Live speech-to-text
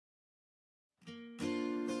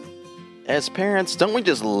As parents, don't we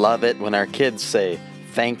just love it when our kids say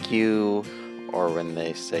thank you or when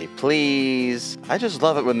they say please? I just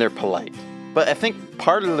love it when they're polite. But I think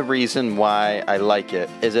part of the reason why I like it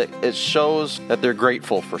is it shows that they're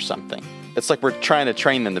grateful for something. It's like we're trying to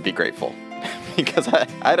train them to be grateful. Because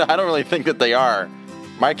I don't really think that they are.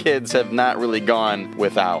 My kids have not really gone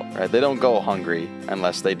without, right? They don't go hungry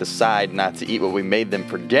unless they decide not to eat what we made them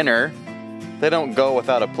for dinner. They don't go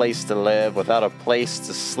without a place to live, without a place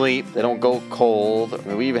to sleep. They don't go cold. I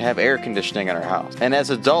mean, we even have air conditioning in our house. And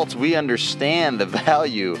as adults, we understand the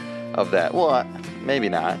value of that. Well, maybe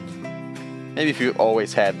not. Maybe if you've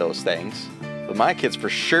always had those things. But my kids, for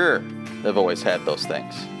sure, have always had those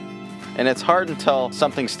things. And it's hard until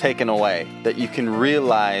something's taken away that you can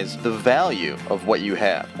realize the value of what you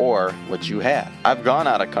have or what you had. I've gone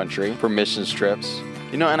out of country for missions trips,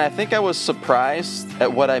 and I think I was surprised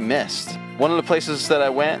at what I missed. One of the places that I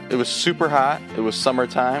went, it was super hot. It was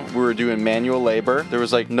summertime. We were doing manual labor. There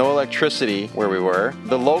was no electricity where we were.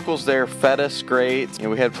 The locals there fed us great.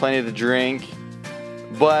 We had plenty to drink.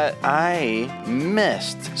 But I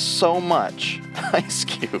missed so much ice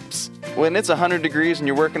cubes. When it's 100 degrees and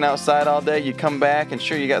you're working outside all day, you come back and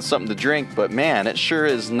sure you got something to drink, but man, it sure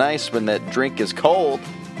is nice when that drink is cold.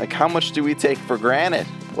 How much do we take for granted?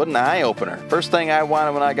 What an eye-opener. First thing I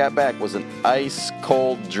wanted when I got back was an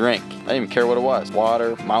ice-cold drink. I didn't even care what it was.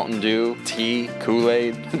 Water, Mountain Dew, tea,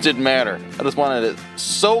 Kool-Aid. It didn't matter. I just wanted it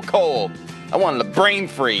so cold. I wanted to brain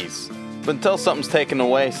freeze. But until something's taken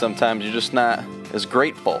away, sometimes you're just not as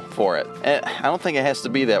grateful for it. And I don't think it has to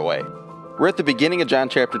be that way. We're at the beginning of John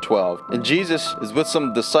chapter 12, and Jesus is with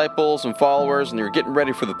some disciples and followers, and they're getting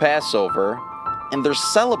ready for the Passover, and they're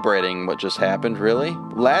celebrating what just happened, really.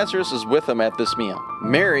 Lazarus is with them at this meal.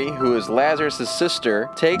 Mary, who is Lazarus' sister,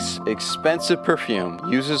 takes expensive perfume,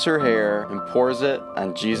 uses her hair, and pours it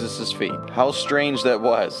on Jesus' feet. How strange that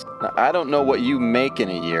was. Now, I don't know what you make in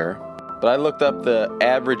a year, but I looked up the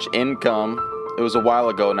average income. It was a while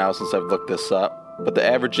ago now since I've looked this up, but the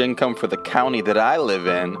average income for the county that I live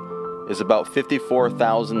in is about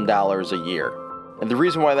 $54,000 a year. And the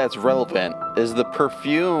reason why that's relevant is the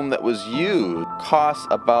perfume that was used costs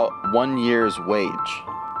about 1 year's wage.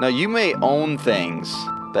 Now, you may own things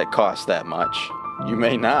that cost that much. You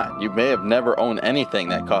may not. You may have never owned anything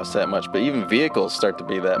that costs that much, but even vehicles start to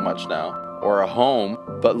be that much now, or a home,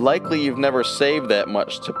 but likely you've never saved that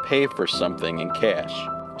much to pay for something in cash.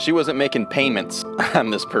 She wasn't making payments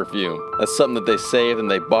on this perfume. That's something that they saved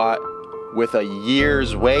and they bought with a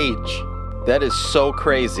year's wage. That is so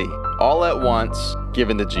crazy. All at once,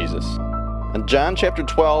 given to Jesus. In John chapter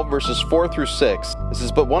 12, verses 4 through 6, it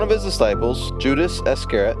says, "But one of his disciples, Judas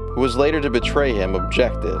Iscariot, who was later to betray him,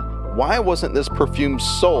 objected. Why wasn't this perfume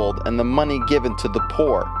sold and the money given to the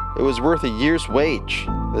poor? It was worth a year's wage."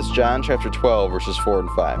 That's John chapter 12, verses 4 and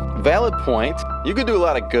 5. Valid point. You could do a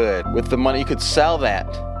lot of good with the money. You could sell that,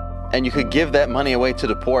 and you could give that money away to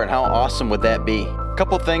the poor, and how awesome would that be? A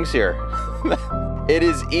couple things here. It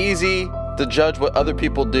is easy to judge what other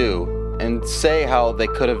people do and say how they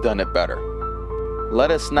could have done it better. Let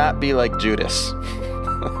us not be like Judas.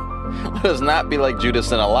 Let us not be like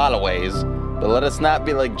Judas in a lot of ways, but let us not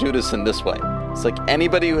be like Judas in this way. It's like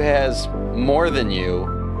anybody who has more than you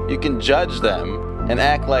can judge them and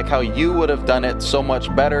act like how you would have done it so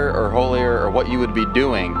much better or holier or what you would be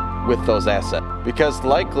doing with those assets. Because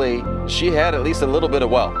likely she had at least a little bit of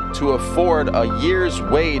wealth to afford a year's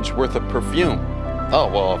wage worth of perfume. Oh,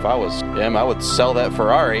 well, if I was him, I would sell that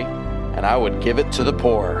Ferrari and I would give it to the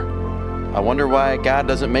poor. I wonder why God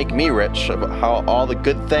doesn't make me rich, about how all the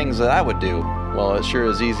good things that I would do. Well, it sure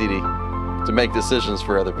is easy to make decisions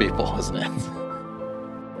for other people, isn't it?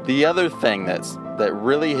 The other thing that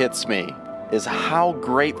really hits me is how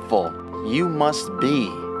grateful you must be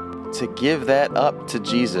to give that up to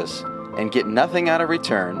Jesus and get nothing out of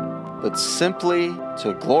return, but simply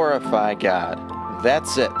to glorify God.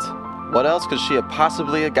 That's it. What else could she have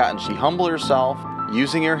possibly have gotten? She humbled herself,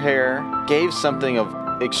 using her hair, gave something of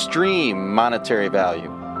extreme monetary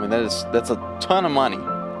value. I mean, that's a ton of money,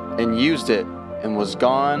 and used it and was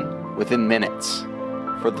gone within minutes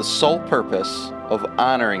for the sole purpose of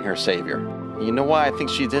honoring her Savior. You know why I think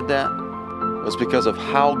she did that? It was because of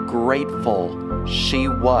how grateful she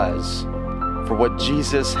was for what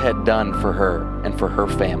Jesus had done for her and for her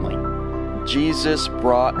family. Jesus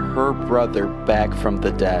brought her brother back from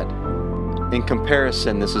the dead. In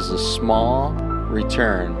comparison, this is a small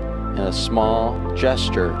return and a small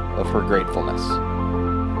gesture of her gratefulness.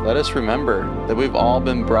 Let us remember that we've all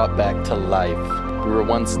been brought back to life. We were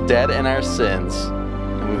once dead in our sins,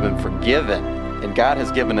 and we've been forgiven, and God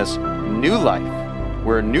has given us new life.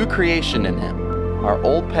 We're a new creation in Him. Our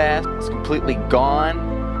old past is completely gone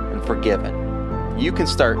and been forgiven. You can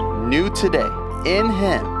start new today. In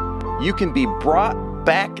Him, you can be brought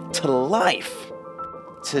back to life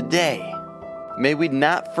today. May we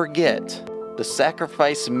not forget the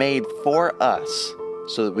sacrifice made for us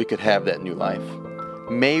so that we could have that new life.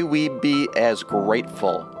 May we be as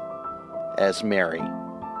grateful as Mary.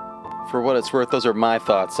 For what it's worth, those are my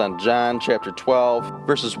thoughts on John chapter 12,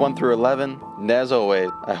 verses 1 through 11. And as always,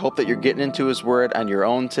 I hope that you're getting into His Word on your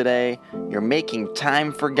own today. You're making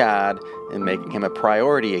time for God and making Him a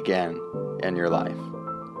priority again in your life.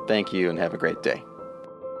 Thank you and have a great day.